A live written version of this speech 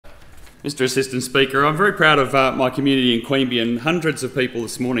Mr Assistant Speaker, I'm very proud of my community in Queanbeyan. Hundreds of people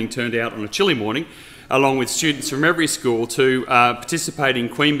this morning turned out on a chilly morning, along with students from every school, to participate in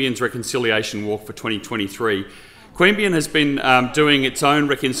Queanbeyan's Reconciliation Walk for 2023. Queanbeyan has been doing its own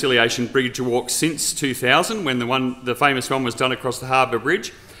Reconciliation Bridge Walk since 2000, when the famous one was done across the Harbour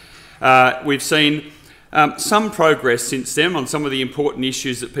Bridge. We've seen some progress since then on some of the important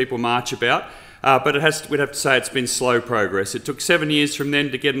issues that people march about. But we'd have to say it's been slow progress. It took 7 years from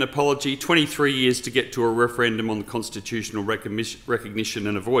then to get an apology, 23 years to get to a referendum on the constitutional recognition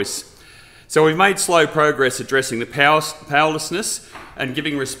and a voice. So we've made slow progress addressing the powerlessness and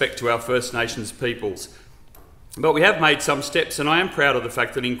giving respect to our First Nations peoples. But we have made some steps, and I am proud of the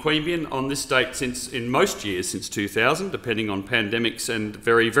fact that in Queanbeyan, on this date in most years since 2000, depending on pandemics and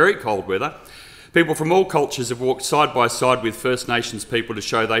very, very cold weather, people from all cultures have walked side by side with First Nations people to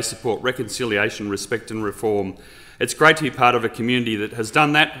show they support reconciliation, respect and reform. It's great to be part of a community that has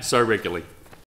done that so regularly.